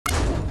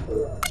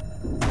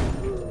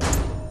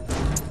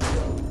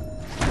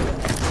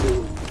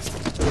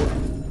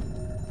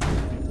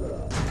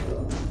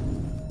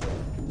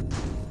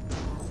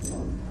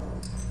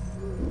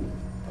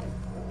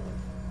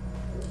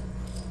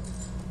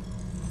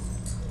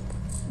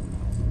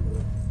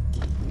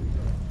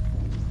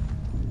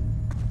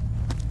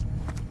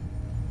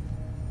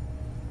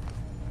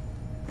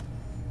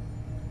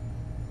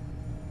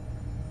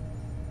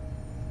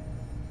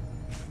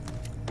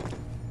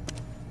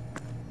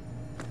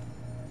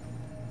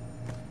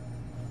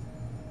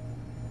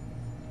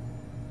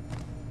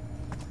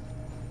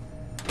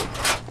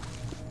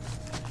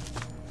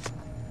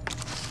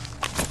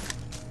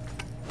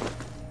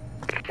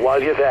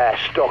While you're there,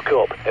 stock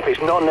up. If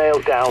it's not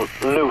nailed down,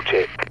 loot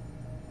it.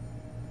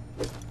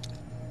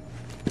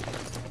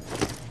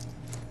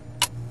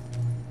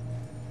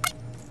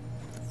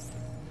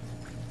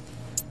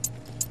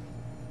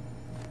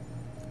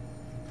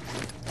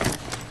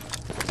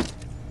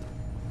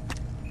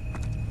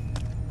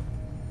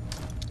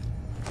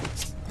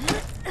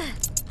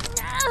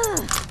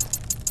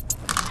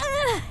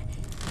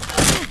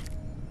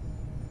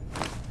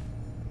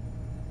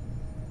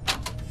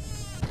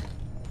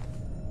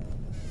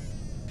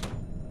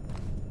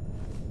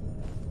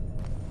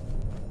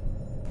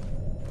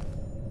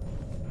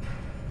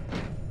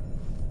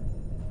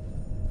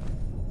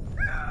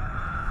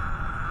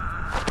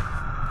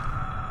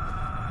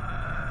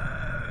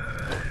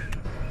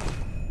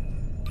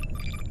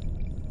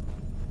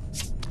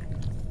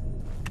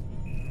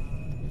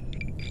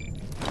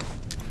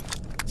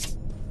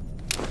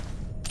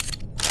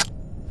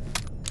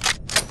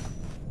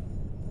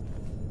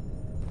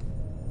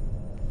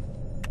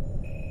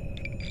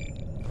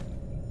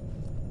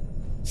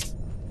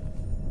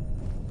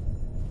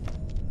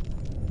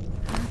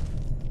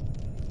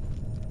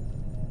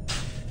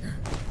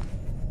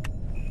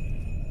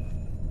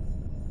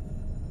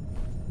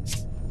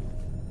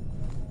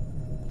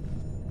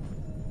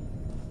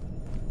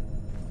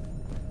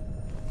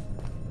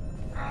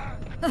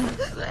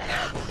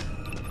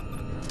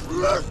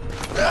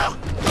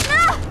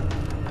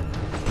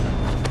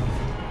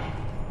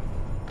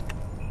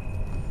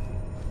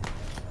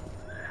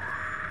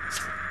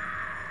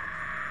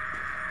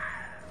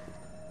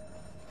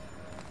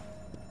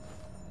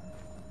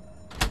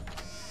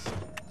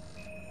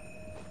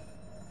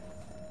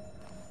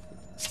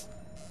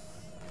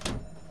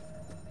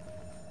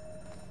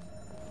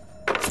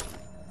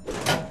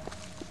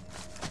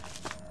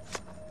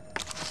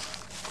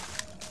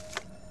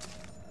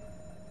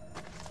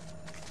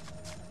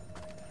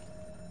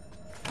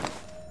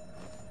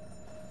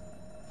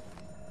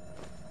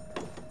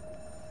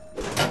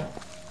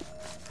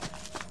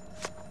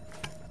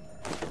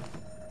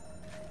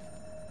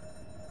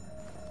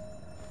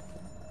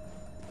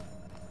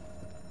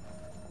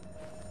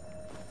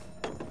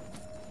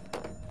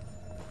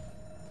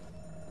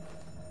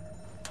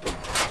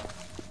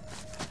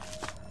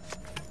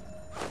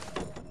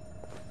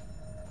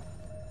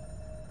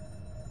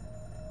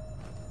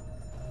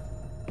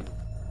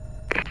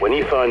 When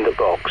you find the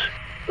box,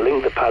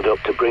 link the pad up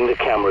to bring the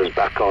cameras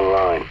back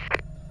online.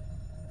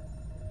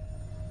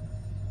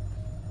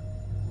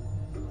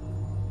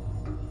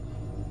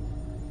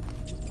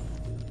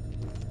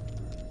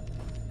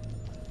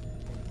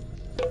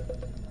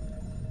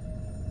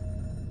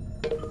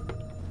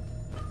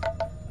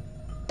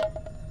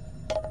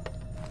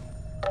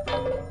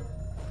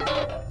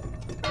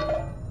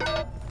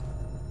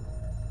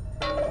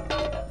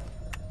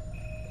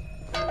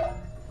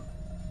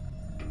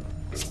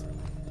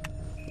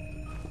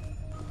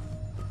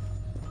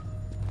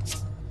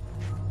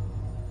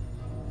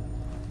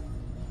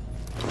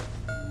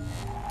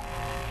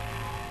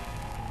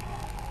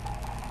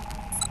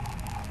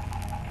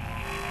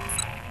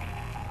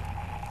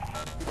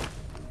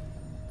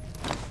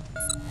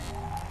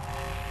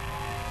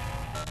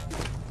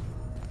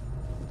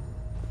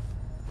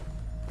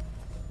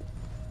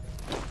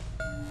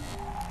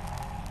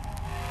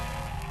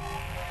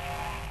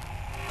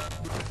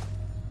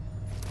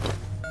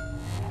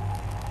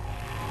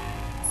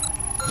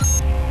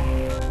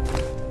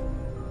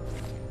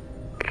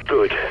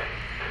 Good.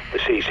 The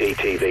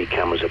CCTV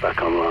cameras are back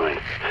online.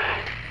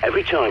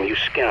 Every time you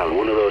scan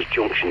one of those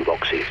junction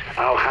boxes,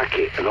 I'll hack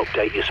it and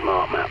update your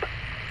smart map.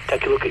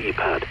 Take a look at your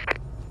pad.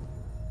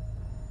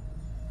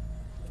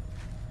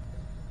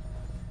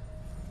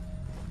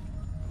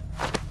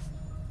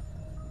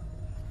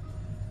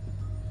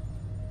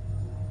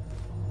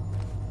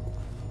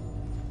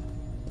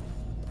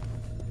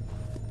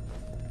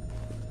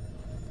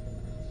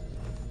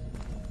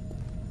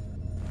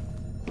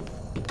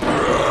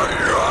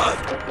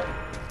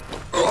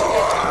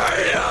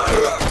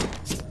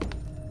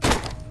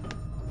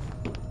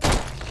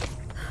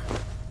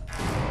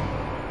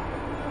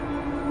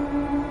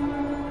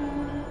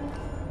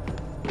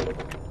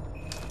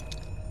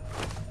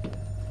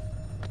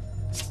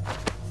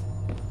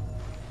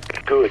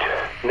 Good.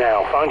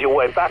 Now, find your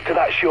way back to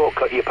that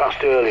shortcut you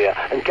passed earlier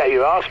and get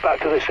your arse back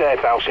to the safe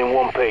house in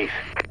one piece.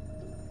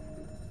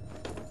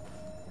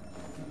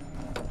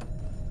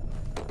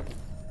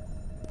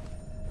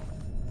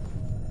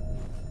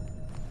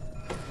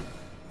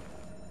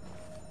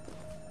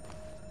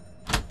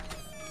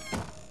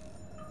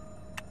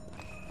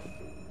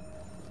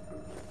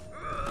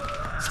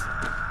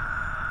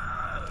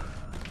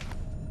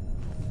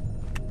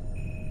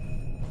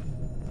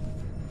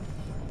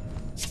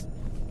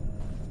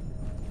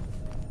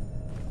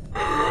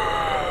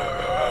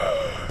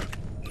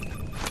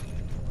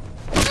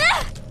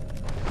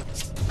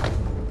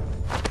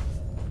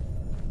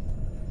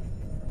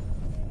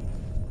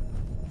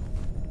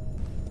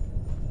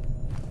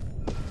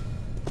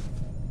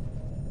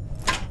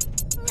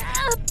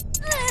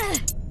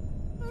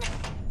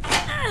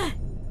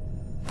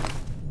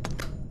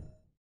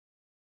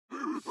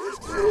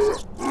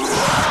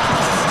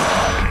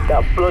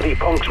 Bloody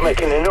punk's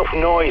making enough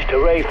noise to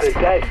raise the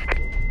dead.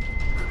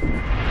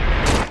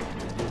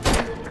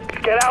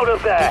 Get out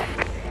of there!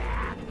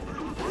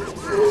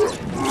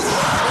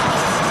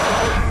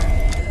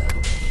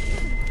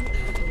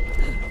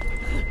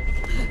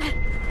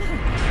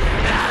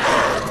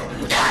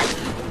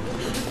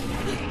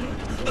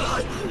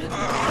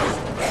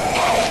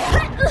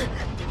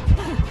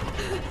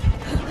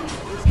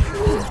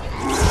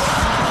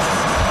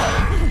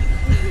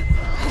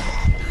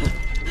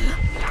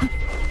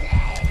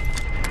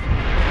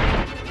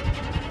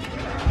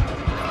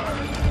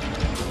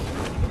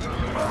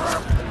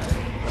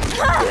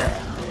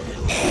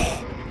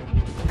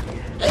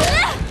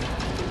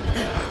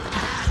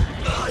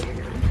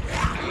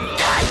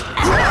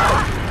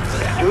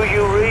 Do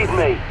you read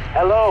me?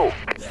 Hello?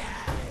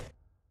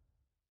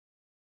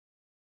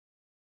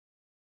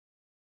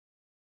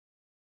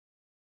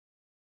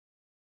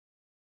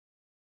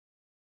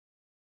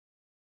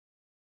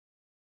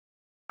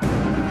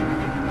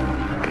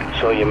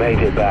 So you made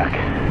it back.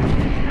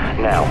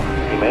 Now,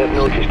 you may have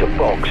noticed a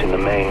box in the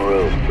main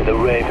room with a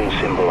raven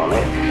symbol on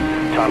it.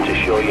 Time to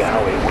show you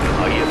how it works.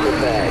 Are you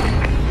prepared?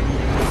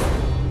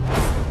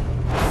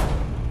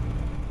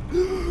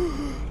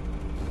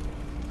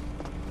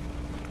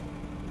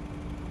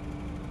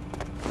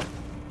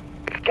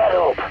 Get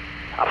up!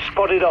 I've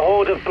spotted a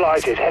horde of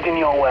blighters heading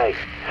your way.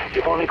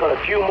 You've only got a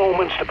few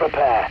moments to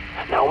prepare.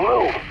 Now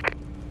move!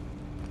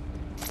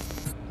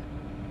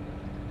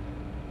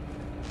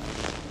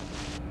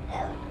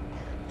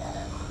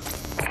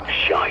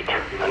 Shite,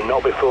 and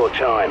not before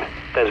time.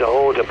 There's a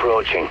horde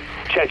approaching.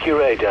 Check your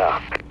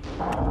radar.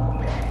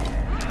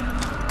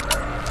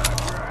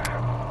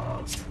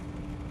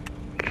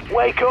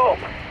 Wake up!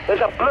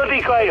 There's a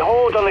bloody great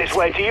horde on its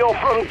way to your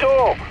front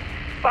door.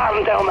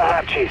 Batten down the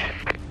hatches.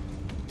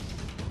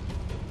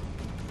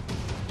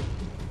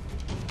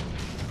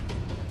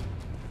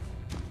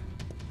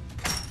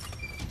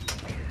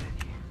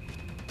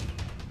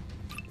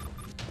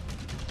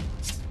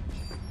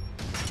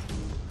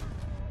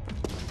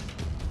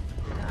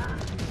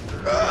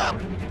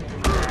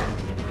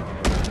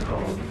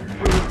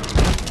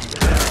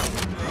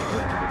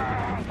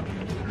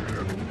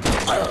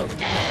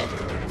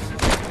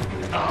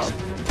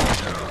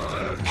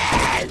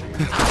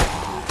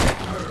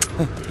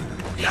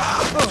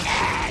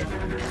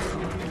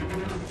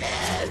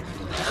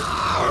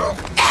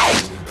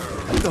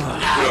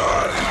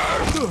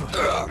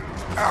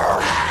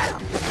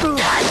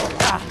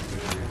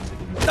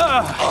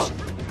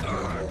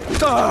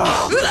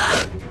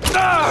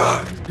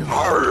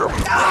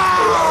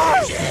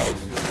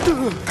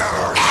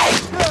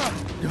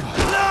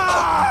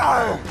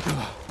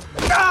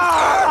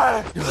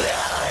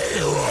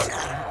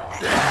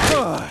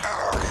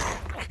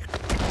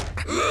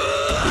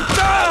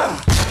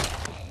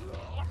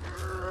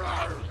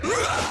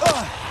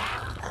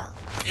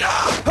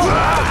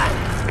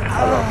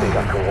 I don't think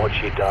I can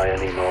watch you die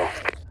anymore.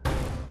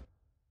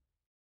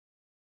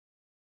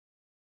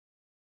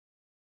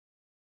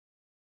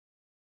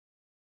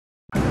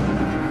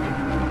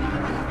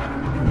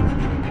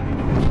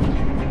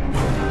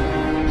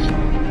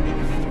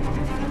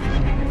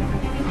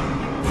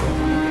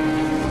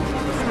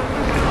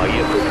 Are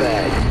you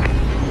prepared?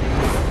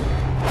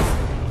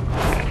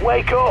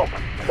 Wake up!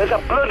 There's a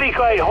bloody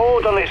great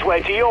horde on its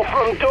way to your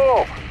front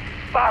door.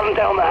 Batten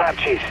down the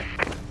hatches.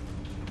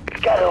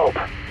 Get up!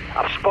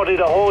 I've spotted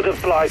a horde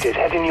of blighters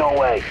heading your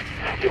way.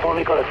 You've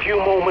only got a few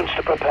moments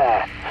to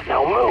prepare.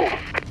 Now move!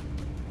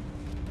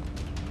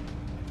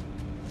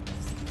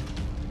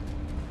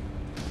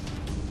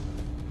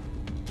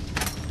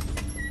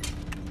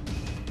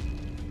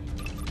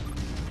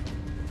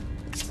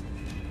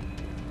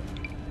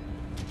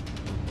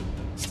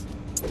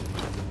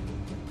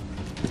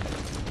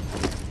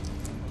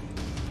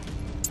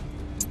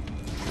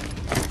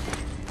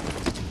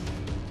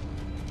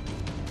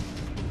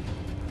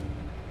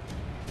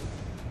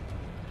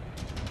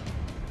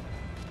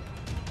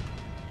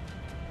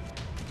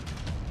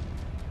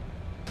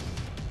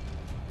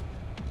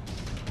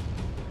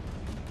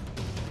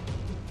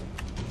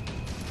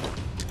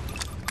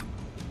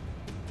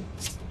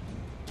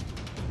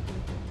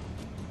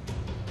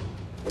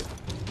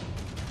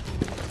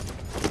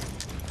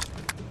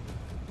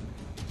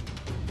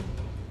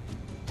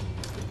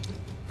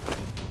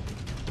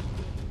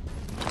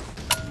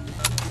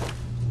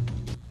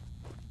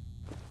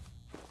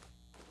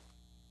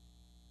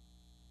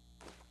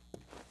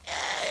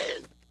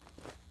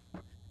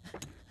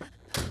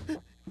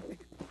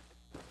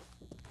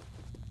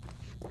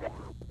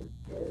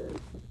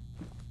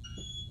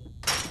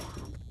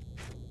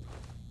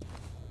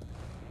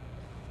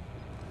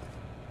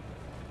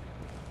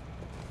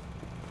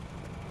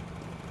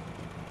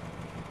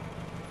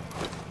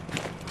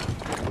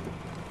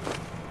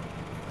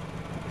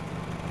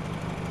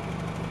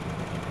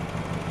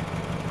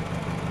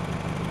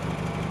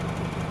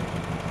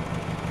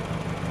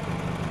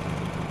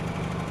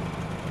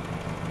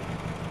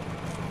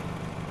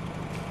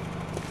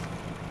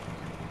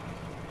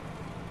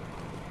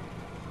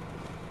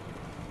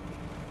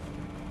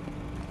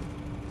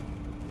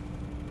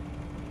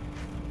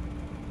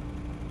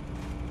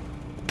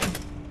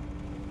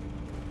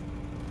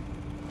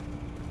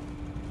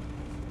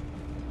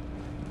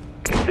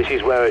 This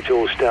is where it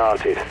all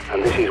started,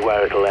 and this is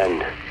where it'll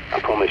end. I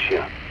promise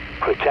you.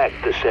 Protect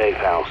the safe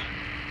house.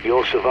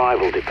 Your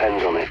survival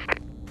depends on it.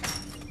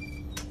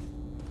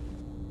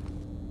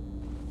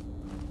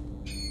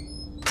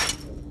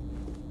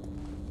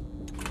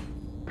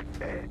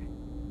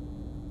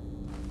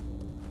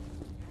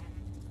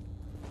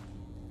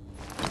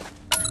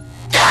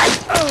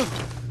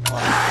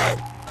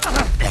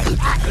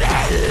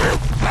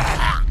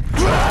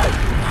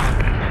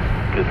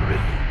 Good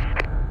riddance.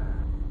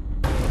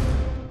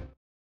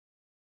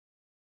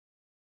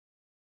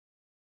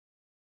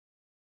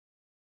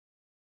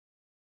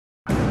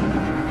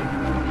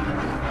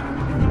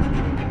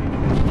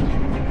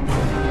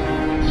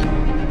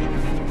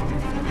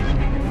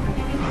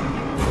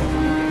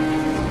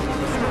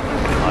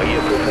 Are you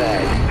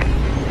prepared?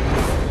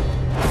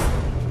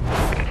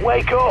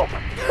 Wake up!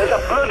 There's a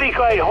bloody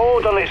great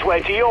horde on its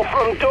way to your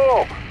front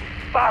door!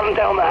 Batten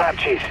down the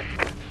hatches!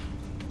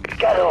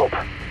 Get up!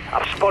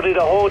 I've spotted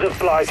a horde of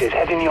blighters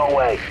heading your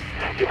way.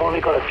 You've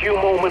only got a few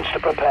moments to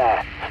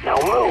prepare. Now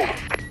move!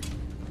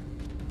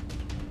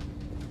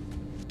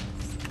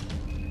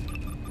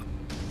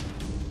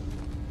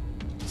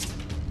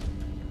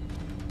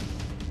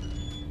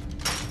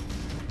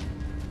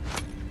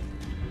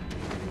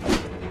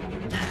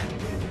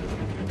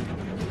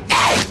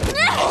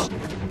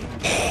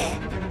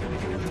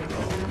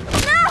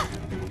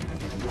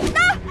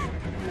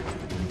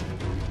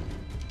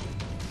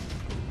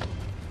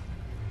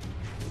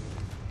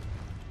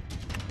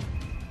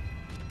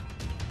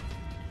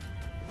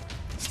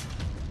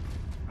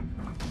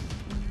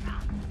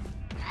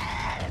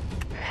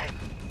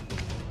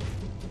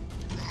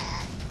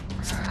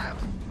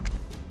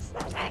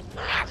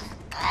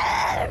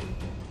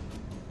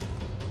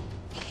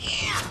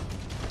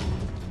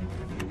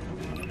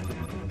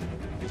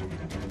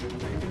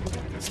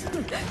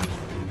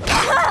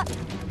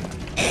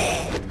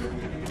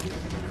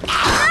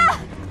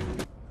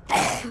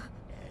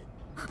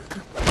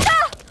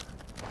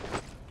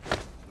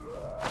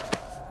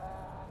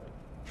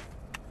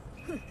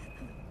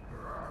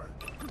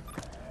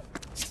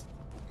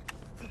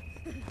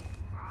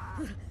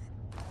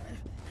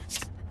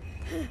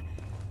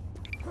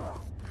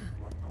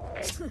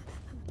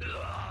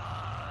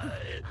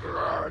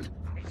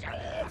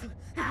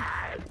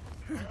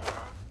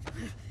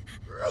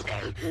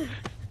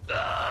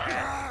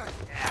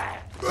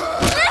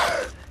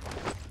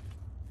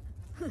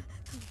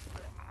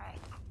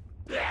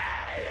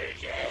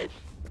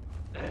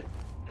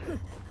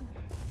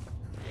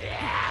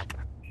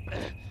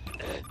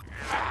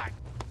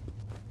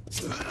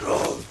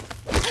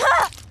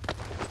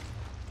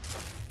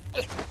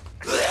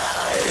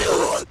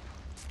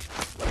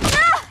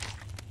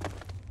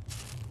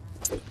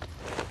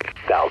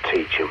 That'll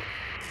teach them.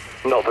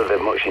 Not that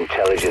they've much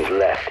intelligence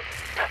left,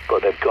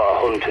 but they've got a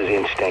hunter's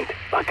instinct,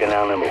 like an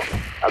animal.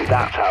 And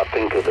that's how I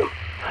think of them.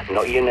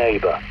 Not your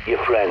neighbour,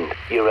 your friend,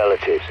 your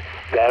relatives.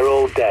 They're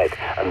all dead,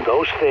 and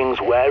those things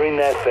wearing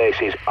their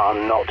faces are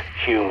not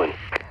human.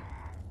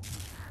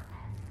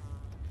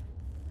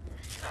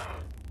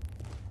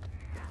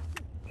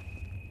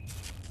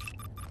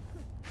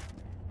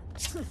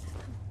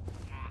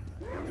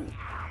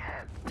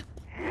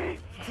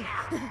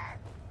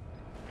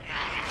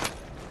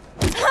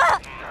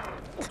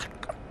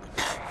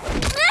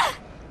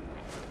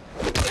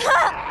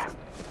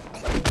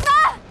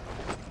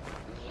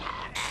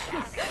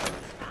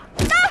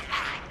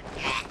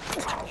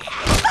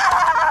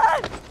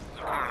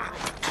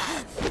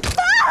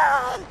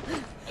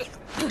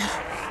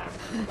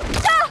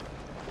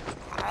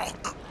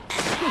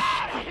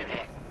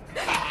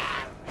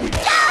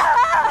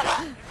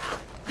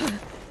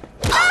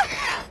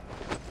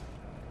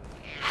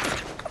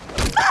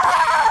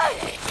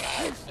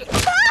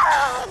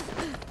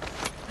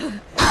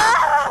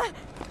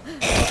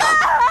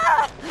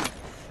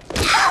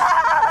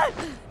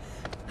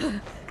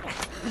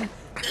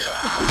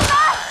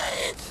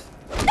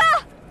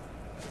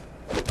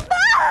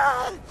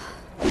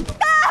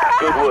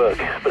 Good work,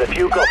 but if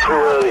you got through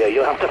earlier,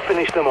 you'll have to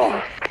finish them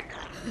off.